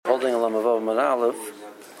Lamavav Man Aleph,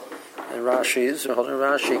 and Rashi's, we're holding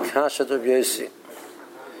Rashi, Kasha Rabbi Yossi.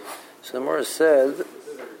 So the Gemara said,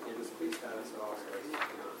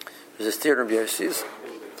 there's a steer in Rabbi Yossi's.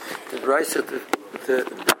 The Brisa, the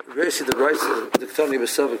Brisa, the Ketani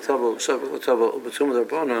B'Savik Tavo, Shavik L'Tavo, U'Batum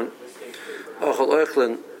D'Arbanan, Ochel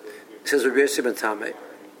Oichlin, says Rabbi Yossi Ben Tameh.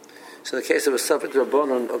 So in the case of a Safek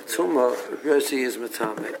D'Arbanan of Tumah, Rabbi Yossi is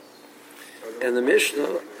Metameh. And the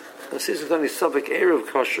Mishnah, the season Ketani Safek Eruv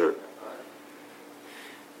Kosher,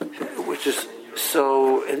 which is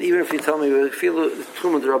so, and even if you tell me if feel the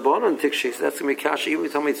Tumah D'Arbanan Tikshis, that's going to be Kasha. Even if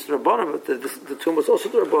you tell me it's D'Arbanan, but the Tumah is also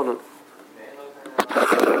D'Arbanan.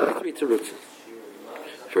 Three terutzes.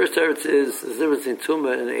 First teretz is the difference in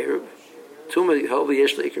Tumah and Eruv. Tumah, however,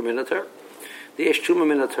 yesh le'ikr minatar. The yesh Tumah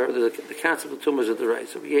minatar, the concept of Tumah is at the right.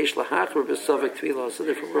 So yesh lahachmer b'savik tvilah. So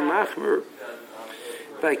therefore, we're machmer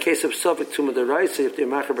by a case of savik Tumah the right. So if they're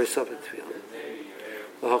machmer by savik tvilah.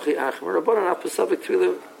 L'hachi achmer rabbanan af b'savik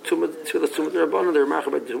tvilah Tumah the rabbanan. They're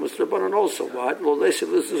machmer by Tumah the rabbanan also. What? Lo leisiv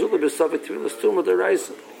l'zuzula b'savik tvilah Tumah the right.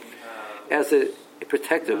 As a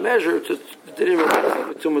protective measure to the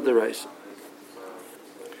Tumah the right.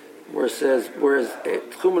 Where it says, whereas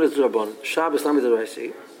Tchumen is Rabban, Shabbos Nami the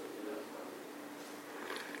Raisi.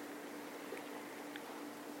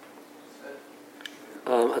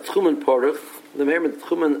 A Tchumen Porach, the Merman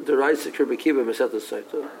Tchumen the Raisi Kirby Kiba Meset the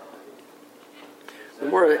Saita. The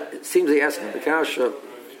more it seems they ask the Kasha,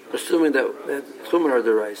 assuming that Tchumen are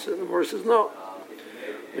the Raisi. The more says no.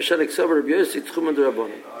 Mishan Eksav Rabbi Yossi Tchumen the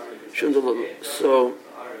Rabban. So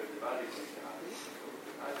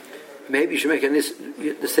maybe you should make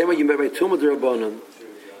the same way you made by Tumah D'Rabbanan,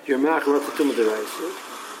 you're machmer out the Tumah D'Raisa.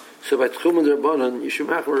 So by Tumah D'Rabbanan, you should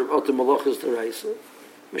machmer out the Malachas D'Raisa.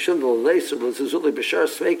 Mishum D'Leisa, L'Zizuli B'Shar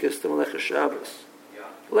Sveikas, the Malach Shabbos.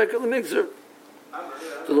 Like the Migzer.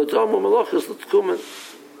 The L'Damu Malachas L'Tchumen.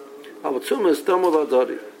 Our Tumah is Damu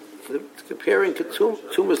L'Adari. Comparing to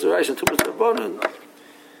Tumah D'Raisa and Tumah D'Rabbanan,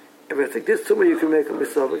 if I think this Tumah you can make a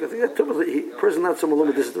Misavik, I think that Tumah, the person not so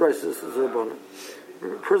malum, this is D'Raisa, this is D'Rabbanan. A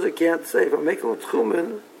person can't say, if I'm making a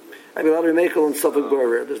tchumen, I'd be allowed to make a safek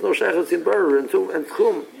barer. There's no shaykhs in barer and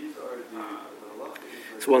tchum.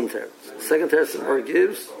 It's one teretz. The second teretz the Gemara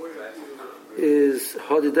gives is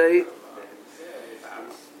holiday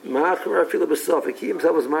ma'achar afila b'safek. He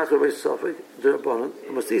himself was ma'achar b'safek d'Rabbanan.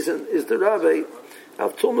 The Masisan is the Rabbi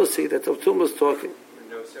of Tumasi, that's of Tumas talking.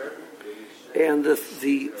 And the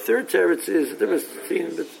third teretz is the difference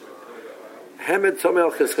between Hamed Tomei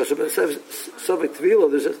al Cheskasha, but it says Savik Tvila,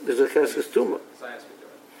 there's a Cheskas Tumah.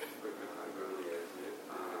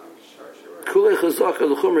 Kulei Chazaka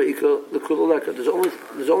the Chumra Ika the Kula Leka. There's only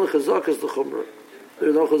Chazakas the Chumra.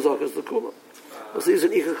 There's no Chazakas the Kula. Well, see, it's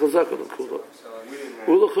an Ika Chazaka the Kula.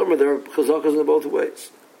 Ula Chumra, there are Chazakas in both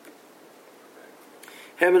ways.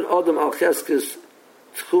 Hamed Adam al Cheskas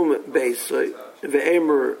Tchum Beis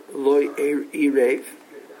Ve'emer Loi Eirev.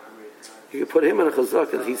 You can put him in a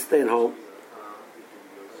Chazaka, he's staying home.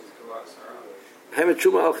 Hamed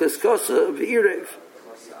Shuma al Cheskasa v'Irev.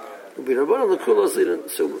 It'll be Rabbanan the Kula Zidin.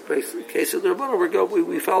 So basically, in the case of the Rabbanan,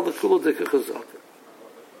 we follow the Kula Dika Chazaka.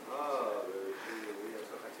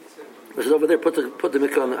 Which is over there, put the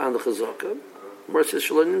Mikah on the Chazaka. Where it says,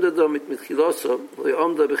 Shalanim Dada Mitchilasa,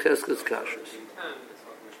 Le'omda B'Cheskas Kashas.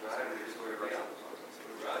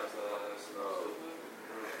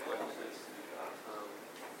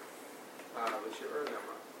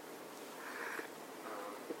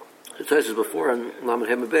 It says before on Lamed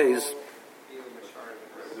Hema Beis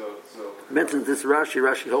mentions this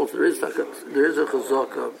Rashi holds there is a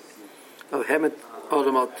chazaka of Hemet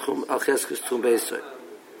Adam al Cheskes Tchum Beisai.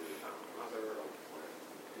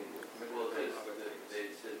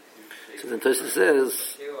 So then Tosfos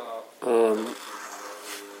says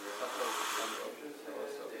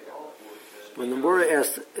when the Mora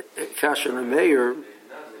asked Kasha and the mayor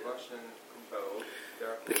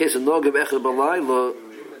the case of Nogab Echad Balayla.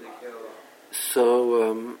 So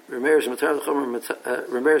Rameir is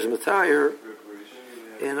Matayr,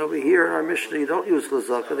 and over here in our Mishnah you don't use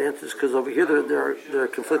chazaka. The answer is because over here there are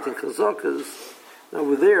conflicting chazakas. Now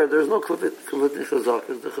over there's no conflicting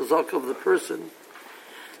chazakas. The chazaka of the person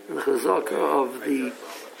and the chazaka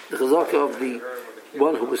of the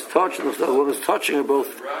one who was touched and the one who was touching are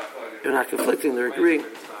both. They're not conflicting. They're agreeing.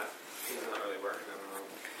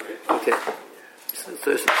 Okay.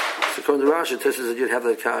 So according to Rashi, it says that you'd have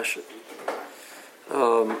the kasha.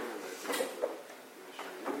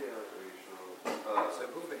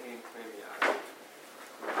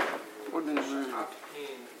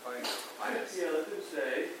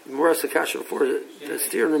 More as a kasha for the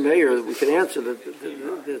steer and the mayor, we can answer that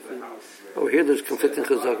over here there's conflicting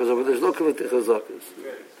chazakas, over there's no conflicting chazakas.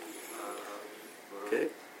 Okay.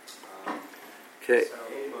 Okay.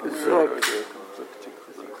 So,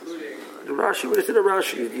 the Rashi, what is it? A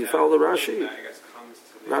Rashi? Do you follow the Rashi?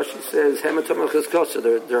 Rashi says, "Hematam chizkasa."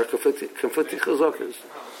 There are conflicting chizakas.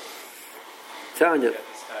 Tanya.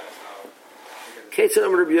 Ketzad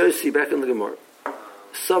Amar Rabbi Yossi, back in the Gemara.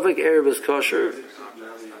 Safek Erev is kosher.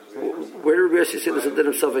 Where did Rabbi Yossi say there's a din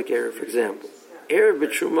of Safek Erev, for example? Erev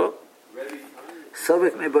b'tshuma,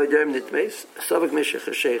 Safek me'bayim nitmeis, Safek meshech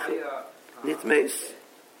hashecha nitmeis,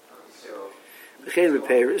 v'chein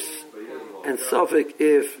b'peiris, and Safek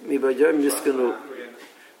if me'bayim niskanu,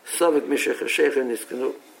 Safek meshech hashecha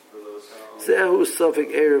niskanu, zehu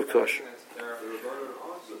Safek Erev kosher.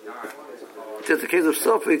 It's the case of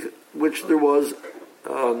Safek, which there was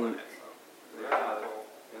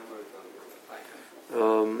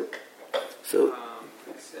so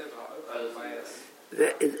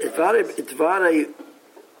it's vare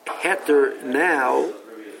heter now.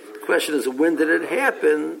 The question is, when did it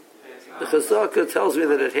happen? The Chazaka tells me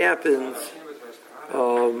that it happens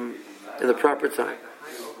in the proper time.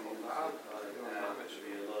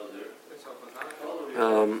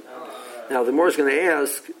 Now the Gemara is going to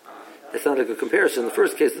ask. It's not a good comparison. In the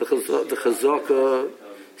first case, the Chazaka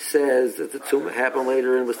says that the tumah happened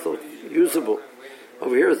later and was still usable.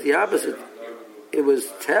 Over here is the opposite. It was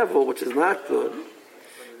tevel, which is not good.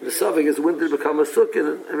 The Safek is when did it become a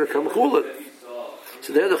sukkah and become chulin.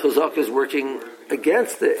 So there the Chazaka is working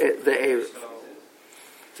against the Erev.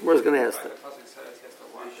 So where's going to ask that?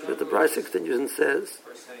 But the Brisa continues and says,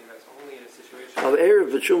 of Erev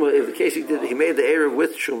b'tshuma, if the case he made the Erev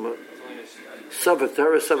with Shuma, Safek,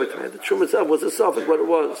 Tahara Safek, the Truma itself was a Safek, what it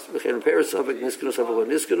was. V'chein Paris Safek, Niskanu Safek, what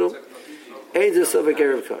Niskanu. Ain't the Safek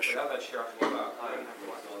Erev Kash.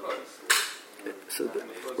 So,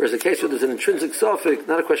 whereas the case where there's an intrinsic Safek,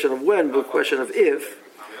 not a question of when, but a question of if,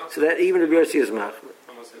 so that even Rabbi Yossi is machmer.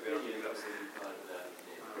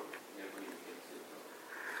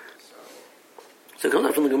 So it comes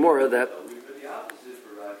out from the Gemara that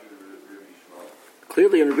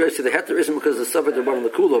clearly in Rabbi Yossi the heter isn't because the Safek they're on the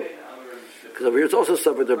kulub. Because over here it's also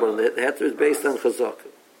Safek they're on the heter is based on Chazaka.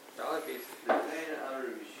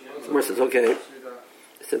 So Gemara says, okay,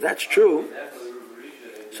 so that's true.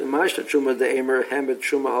 So Mashta Truma the Eimer Hamid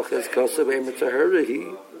Truma Al Chez Kosev Eimer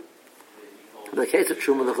Taharahi. In the case of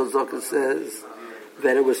Truma, the Chazaka says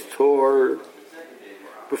that it was tore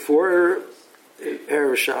before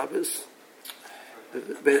Erev Shabbos.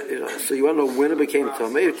 So you want to know when it became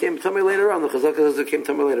Tamei? It became Tamei later on. The Chazaka says it became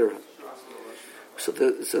Tamei later on. So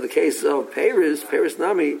the case of Paris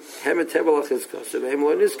Nami Hamid Tevel Al Chez Kosev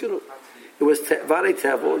Eimer Niskanu. It was Vare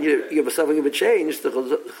Tevel. You have something of a change. The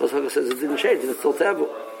Chazaka says it didn't change, and it's still Tevel.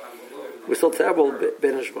 We're still Tevel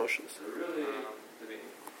Ben Hashmoshes.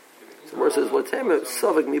 So Mor says, "What time of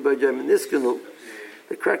Savik mi by Jam Niskanu?"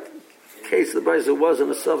 The correct case of the Brisa wasn't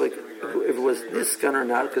a Savik if it was Niskan or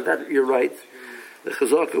not, because that you're right. The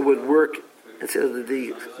Chazaka would work and say that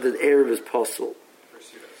the Erev is possible.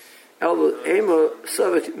 El Ema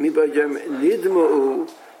Savik mi by Jam Nidma'u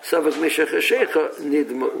Savik Meshach Hashecha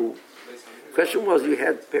Nidma'u. The question was, you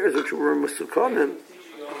had pairs which were Musukonim,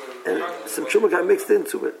 and some Truma got mixed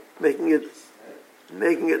into it, making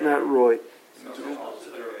it not Roy.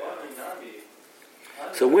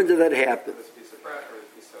 So when did that happen?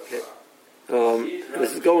 Okay.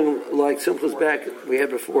 This is going like simple as back we had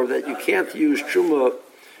before, that you can't use Truma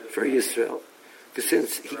for Yisrael, because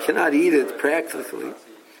since he cannot eat it practically,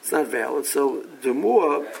 it's not valid. So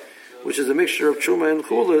Demua, which is a mixture of Truma and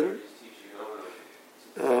Chulin,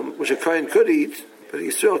 which a Kohen could eat, but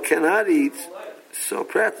Yisrael cannot eat. So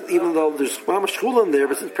even though there's mamash chulin there,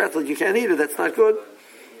 but since practically you can't eat it, that's not good.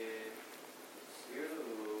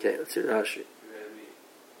 Okay, let's hear Rashi.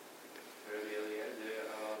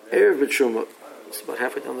 Erev b'tshuma. It's about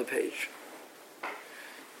halfway down the page.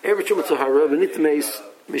 Erev b'tshuma tahara v'nitmeis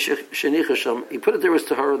mishenicha sham. He put it there as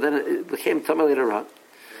tahara, then it became tamei later on.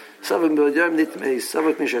 So we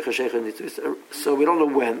don't know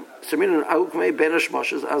when. So meaning aukmei ben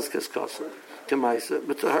hashmoshes azkes kasa kemaisa,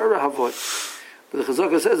 but tahara havot. But the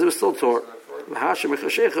Chazaka says it was still Torah. V'hashem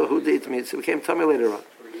echashecha who did meat, so it became tamei later on.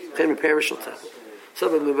 Became a perishal tevel. So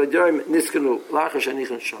v'vadayim niskanu lachash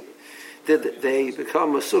anichan sham. Did they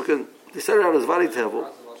become a sukkah? They started out as vali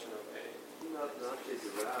tevel.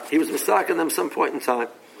 He was mistaken them some point in time.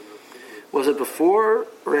 Was it before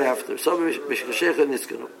or after? So v'chashecha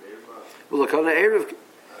niskanu. Well, look on the Erev.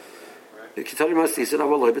 The Ketani Masti said,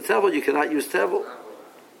 "Avaloi b'tevel, you cannot use tevel."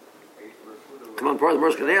 Come on, part of the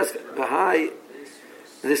Mersh can ask. Bahai.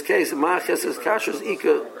 In this case, Ma'aches is kashrus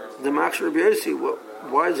ika the machshir Rabbi Yossi.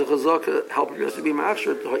 Why does the Chazaka help Rabbi Yossi to be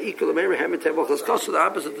machshir? The ika the meir hamid tevel chazkas. The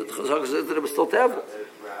opposite, the Chazaka says that it was still tevel.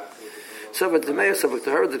 So The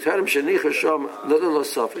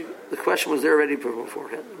question was there already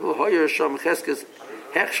beforehand. I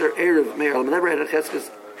never had a cheskes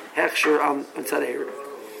hechsher on inside Eiruvin.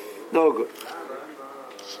 No good.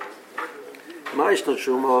 Ma'ishno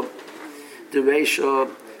Truma, the Reisha,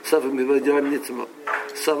 Savim Mivadyam Nitzma,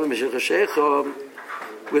 Savim Mishachashecha.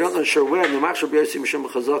 We're not sure when. The Machshel B'Yosim Mishum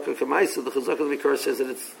Chazaka Kamaisa. The Chazaka of the Mikar says that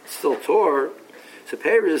it's still Torah. So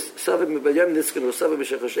Paris Savim Mivadyam Nitzkan or Savim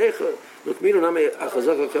Mishachashecha. Look, Minu Nami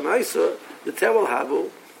Chazaka Kamaisa. The Tevel Habu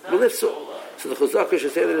Melifso. So the Chazaka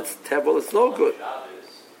should say that it's Tevel. It's no good.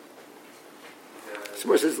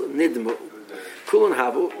 Somewhere says Nidmu. Kulan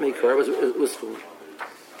Habu Mikar was Kulan.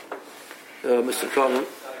 Mr. Conan,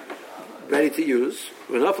 ready to use.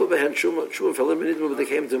 When Afla Behen Shuma fell in, but they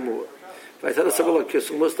came to Mua. If I tell us about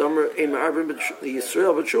Kisum, must Amr Ein Ma'arbin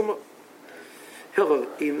Yisrael B'Shuma. Hilva,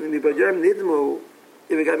 in Mibadyam Nidmu,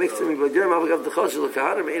 if we got mixed in Mibadyam, I'll have the Chashil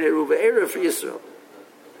Kahanim Ein Eruva Erev for Yisrael.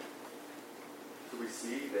 We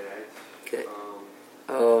see that. Okay.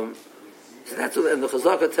 So that's what, and the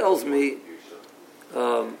Chazaka tells me.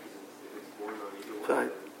 Fine.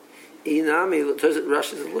 Inami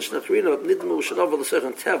Rashi says Lishna Karina Nidmu Shadav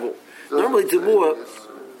L'Sechan Tevel. Normally Demua,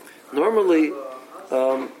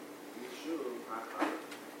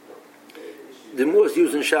 Demua is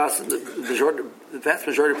used in Shas, the vast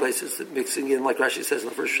majority of places mixing in, like Rashi says in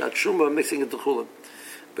the first shot, Shuma mixing into Chulim,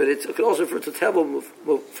 but it could also refer to Tevel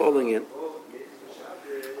falling in.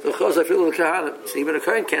 So Chaz I feel the Kahana. So even a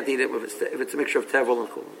Kohen can't eat it if it's a mixture of Tevel and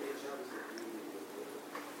Chulim.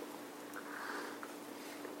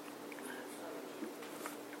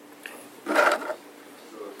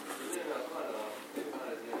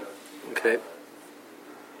 Okay.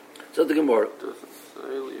 So the Gemara. Doesn't say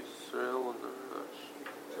Yisrael on the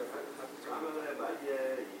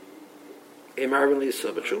Rashi. Emarvin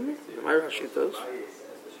Lisa B'Shumi. My Rashi does.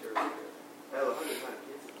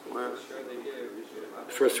 Where?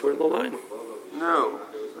 First word in the line. No.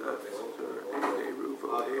 That's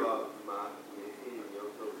Eruv.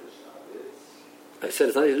 I said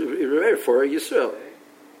it's not Eruv for Yisrael.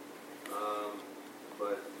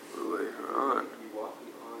 Later on.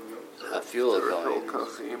 I feel it though.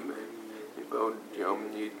 Because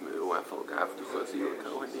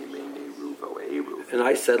and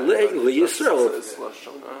I said Yisrael.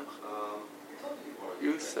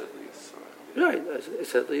 You said Yisrael. Right, I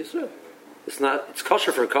said Yisrael. It's not. It's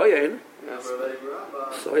kosher for Kohen. Yes.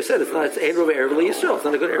 So I said it's not. It's ein Eruv Erev Yisrael. It's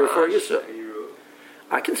not a good Eruv for Yisrael.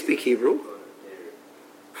 I can speak Hebrew.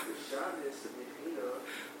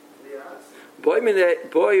 Boy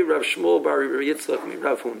Rav Shmuel Bar Yitzchak mi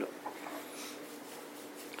Rav Huna.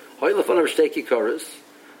 Hoy lefanav shtei kikaros,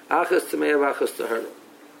 achas tamei achas tahara.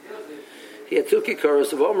 He had two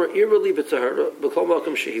kikaros of Omer irreli b'tahara b'kol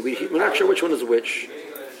malkum shehi. We're not sure which one is which.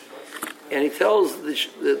 And he tells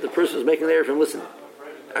the person who's making the Eiruvin, listen,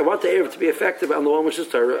 I want the Eiruvin to be effective on the one which is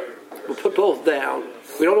Torah. We'll put both down.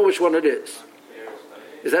 We don't know which one it is.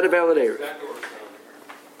 Is that a valid Eiruvin?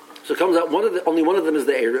 So it comes out only one of them is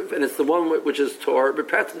the Eruv, and it's the one which is Torah. But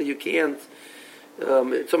practically you can't.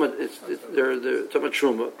 They're talking about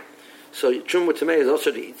Truma. So Truma Tamei is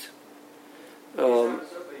also to eat.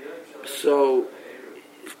 So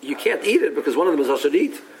you can't eat it because one of them is also to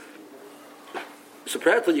eat. So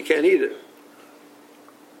practically you can't eat it.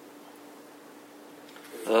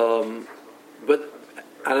 But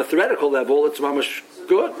on a theoretical level, it's mamash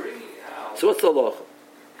good. So what's the law?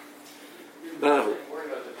 Mahu.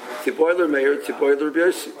 Tiboiler mayor, Tiboiler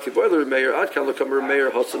mayor, Adkalakamer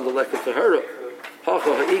mayor, Hassan the Leka Tahara, Hacha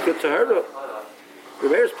Haika Tahara. The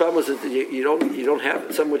mayor's problem is that you don't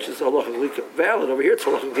have some which is halachically valid. Over here, it's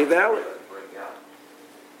halachically valid.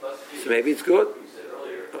 So maybe it's good,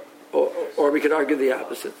 or we could argue the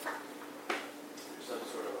opposite.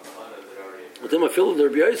 But then, my fellow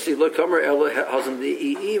Rabbi Yossi, Lekamer Ela Hassan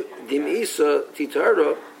the Dim Isa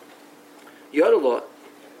Titara Yadalot,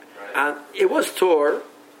 and it was Tor.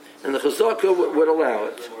 And the Chazaka would allow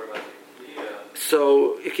it.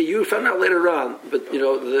 So you found out later on, but the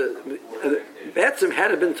Batsim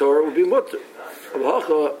had it been Torah, it would be Mutter. He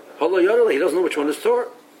doesn't know which one is Torah.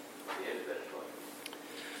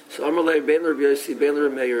 So Amalei Ben Rabbi Yossi Ben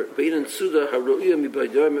Rabbi Meir Bein Suda Haruya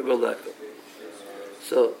Mibaydoim Mibaleka.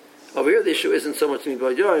 So over here the issue isn't so much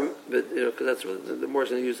Mibaydoim, but because that's what the more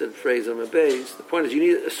going to use that phrase on my base. The point is you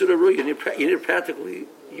need a Suda Ruya. You need a practically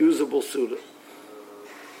usable Suda.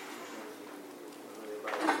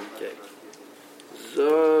 Okay.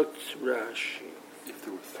 Zot Rashi. If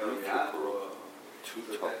there were 3 people, 2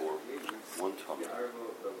 tabor, 1 tabor,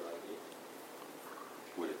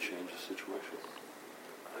 would it change the situation?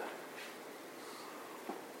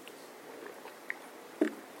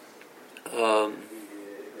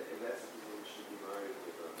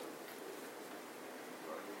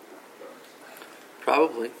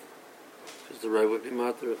 Probably, because the right would be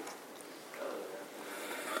matter.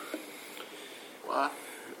 What?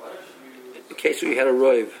 In case where you had a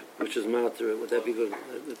roiv, which is matter, would that be good?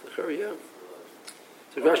 Yeah.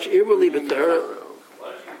 So Rashi Eiruvin b'tahara.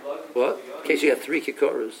 What? In case you had 3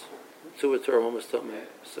 kikoras, 2 with Torah, 1 with Tomei.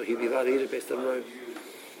 So he'd be allowed to eat it based on roiv.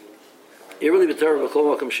 Eiruvin b'tahara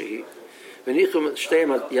v'chol makom shehi. V'nichum shteim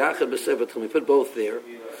yachad b'sevatchum. We put both there.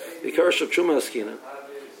 V'karash of truma askina.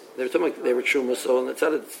 They were talking they were truma, so on the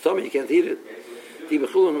side of the tummy you can't eat it. Di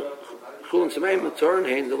b'chulun tzemeim m'toran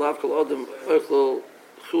hein the lav kol adam ochel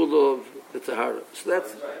chulav b'tahara. So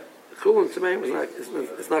that's chulun tzemeim is not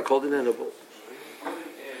it's not called inedible.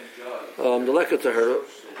 The leka tahara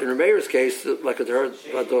in Rameir's case, the leka tahara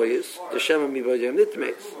vadoyis the shema mibayim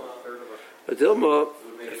nitmeis. Adilma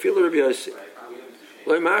feel Rabbi Yossi.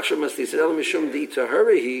 Loy machshir must he said el mishum di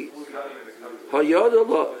tahara he hayad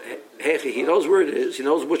Allah. He knows where it is. He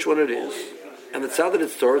knows which one it is, and the tzad that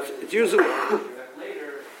it's toward, it's usable.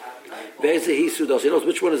 He knows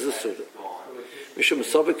which one is the suda. Mishum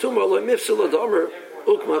savik tumah lo mifsila damer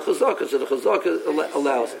ukma chazaka. So the chazaka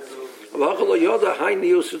allows it. He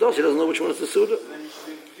doesn't know which one is the suda.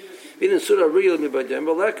 Being in suda real mi by dem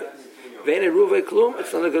baleka. Vein Eiruvin klum.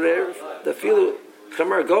 It's not a good erev. The filu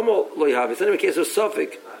chamar gomel lo yahav. It's not even a case of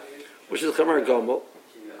suffik, which is chamar gomel.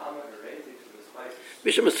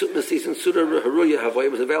 It was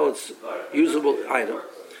a valid, usable item.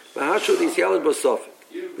 But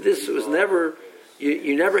this was never.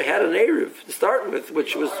 You never had an Eruv to start with,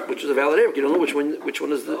 which was a valid Eruv. You don't know which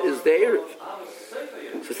one is the Eruv.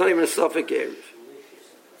 So it's not even a suffix Eruv.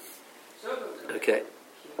 Okay.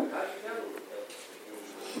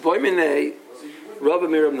 Boimene Rabbi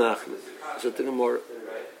Miram Nachman. So the Gemara.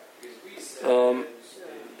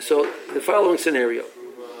 So the following scenario.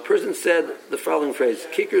 Person said the following phrase: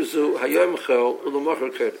 "Kikar zu hayom chol u'lomachar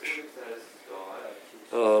kodesh."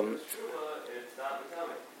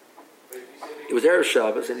 It was Erev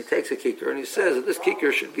Shabbos, and he takes a kikar and he says that this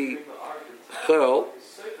kikar should be chol,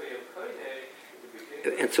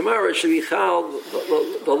 and tomorrow it should be chal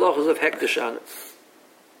the halachos of hekdesh on it.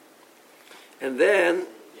 And then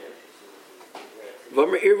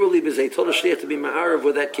V'amar Eiruvin b'zei told the shliach to be ma'arav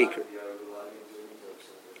with that kikar.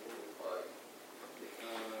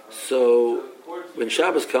 So when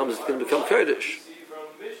Shabbos comes, it's going to become Kodesh.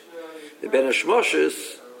 The Ben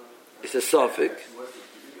Hashmoshes is a suffix,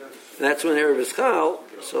 and that's when Erev is Chal.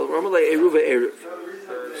 So Ramalei Eruva Erev.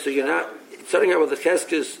 So you're not starting out with the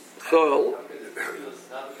Cheskes Chol.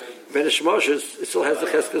 Ben Hashmoshes it still has the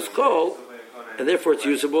Cheskes Chol, and therefore it's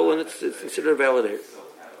usable and it's considered a valid Erev.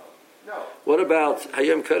 What about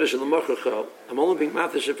Hayom Kodesh and the Mocher Chol? I'm only being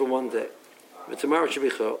mathish for one day, but tomorrow it should be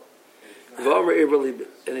Chol.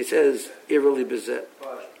 And he says, Eiruvin bezet.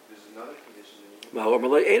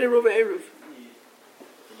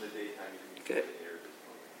 Okay.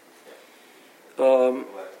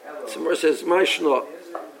 Somewhere says, Maishna.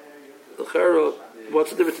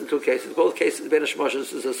 What's the difference in 2 cases? Both cases, Ben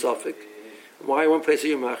Hashmoshes is a suffix. Why one place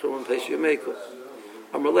you macher, one place you mekel?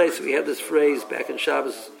 So we had this phrase back in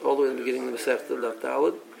Shabbos, all the way in the beginning of the Masechta of Daf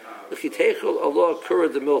Daled. L'chiteichel Allah kura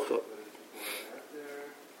de milcha.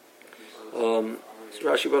 So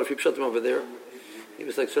Rashi brought a few pshatim over there. He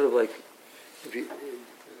was if you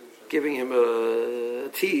giving him a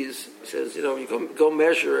tease. He says, you go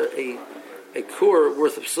measure a kur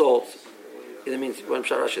worth of salt. It means when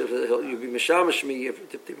Rashi you'll be mishamish me if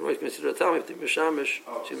the boys consider a time if the mishamish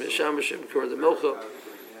and kur the milcha.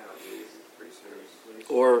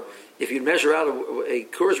 Or if you measure out a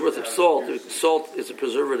kur's worth of salt is a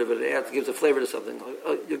preservative and it gives a flavor to something.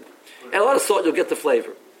 And a lot of salt, you'll get the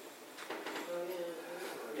flavor.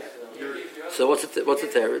 So what's the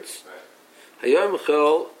teretz? Hayom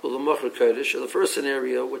chol u'l'mocher kodesh. The first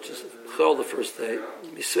scenario, which is chol the first day,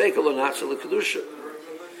 misveik or nachal l'kedusha.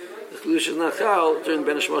 The kedusha is nachal during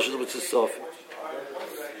Ben Hashmoshes, which is sofi.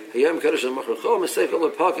 Hayom kodesh u'l'mocher chol misveik or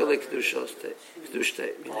l'paka l'kedusha kedusha.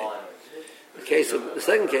 The case of the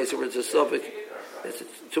second case where it's a suffix, it's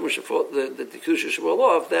too much the kedusha should fall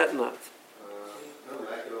off. That not.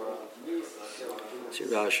 See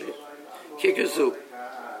Rashi. Kikazu.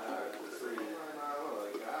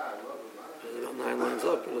 9 lines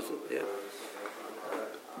up, is it?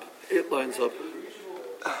 Yeah. 8 lines up.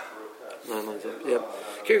 9 lines up. Yeah.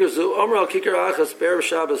 Kikazu. Amar al kikar achas be'erev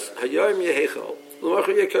Shabbos hayom yehechal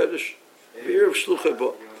l'machar yekodesh be'erev shluchei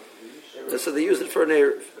bo. So they used it for an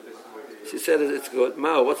erev. She said it's good.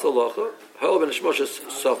 Mao, what's the lacha? Ha'ol ben Hashmoshes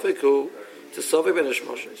suffik who to suffik ben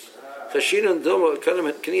Hashmoshes. Chashin and Dilma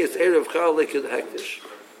kaniyas erev chal lekid hektish.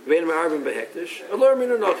 Vein Ma'arvin Behektish, Alor Min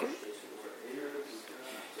Nochim.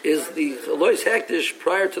 Is the Chalois Hektish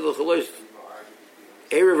prior to the Chalois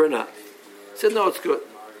Erev or not? He said, no, it's good.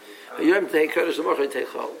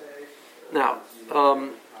 Now,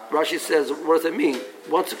 Rashi says, what does it mean?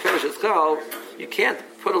 Once the Kaddish is Chal, you can't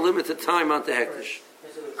put a limited time onto Hektish.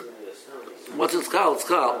 Once it's Chal, it's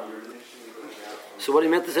Chal. So what he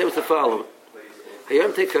meant to say was the following.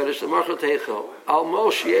 Hayom Tei Kaddish, the Marchel Tei Chal, Al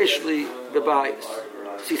Mosh Yeshli Bebayis.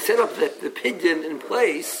 So he set up the pidyon in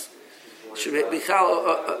place, should be Chal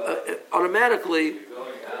automatically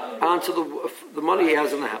onto the money he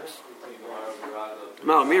has in the house.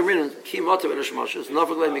 Now, Mir Minin, Ki Mota Ben Hashmoshes,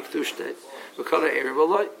 Novaglei Miktushte, V'kara Erev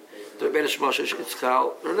Oloi, Ben Hashmoshes, it's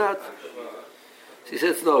Chal or not. So he said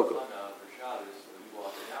it's no good.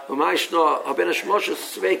 V'ma'ishno, Ben Hashmoshes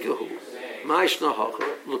Sveikahu, Ma'ishno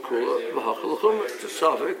Hachel, L'kula, V'hachel L'chum, to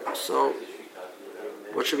Shavik, so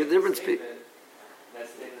what should the difference be?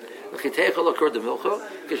 V'chiteicha L'kur de Milcha,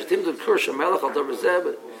 Kishatim de Kur Shemelech Al Dover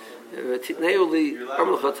Zeb, Titneuli,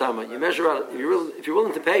 Armelcha Tama. You measure out, if you're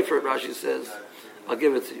willing to pay for it, Rashi says, I'll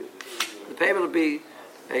give it to you. The payment will be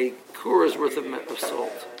a kur's worth of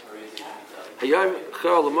salt. Hayom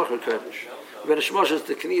Chal L'machar Kaddish. Ben Hashmosh is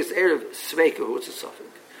the K'niyas Erev Sveikahu, it's a suffix.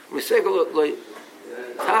 When we say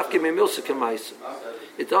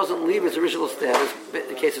it doesn't leave its original status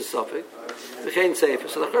in case it's suffix. So the Chayim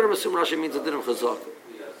Asum Rashi means a din of chazak.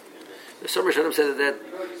 The some Rishonim said that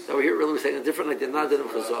we're here really saying a different like not din of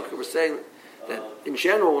chazak. We're saying that in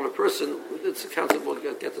general, when a person, it's a concept we'll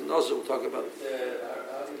get to Nazir, we'll talk about it.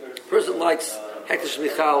 A person likes Hektish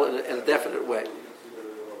Michal in a definite way.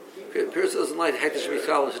 A person doesn't like Hektish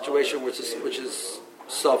Michal in a situation which is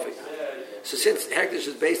suffix. So since Hektish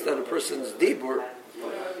is based on a person's dibur,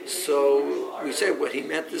 so we say what he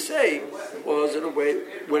meant to say was in a way,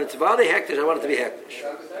 when it's Vade Hektish, I want it to be Hektish.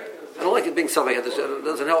 I don't like it being suffix. It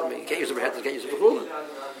doesn't help me. You can't use it for Hektish, you can't use it for Chulin.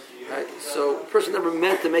 Right? So a person never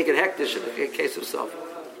meant to make it Hektish in the case of suffix.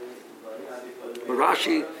 But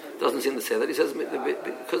Rashi doesn't seem to say that. He says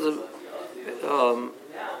because of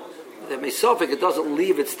the Mesophic, it doesn't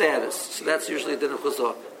leave its status. So that's usually a din of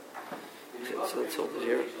chazak. Okay, so let's hold it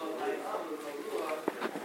here.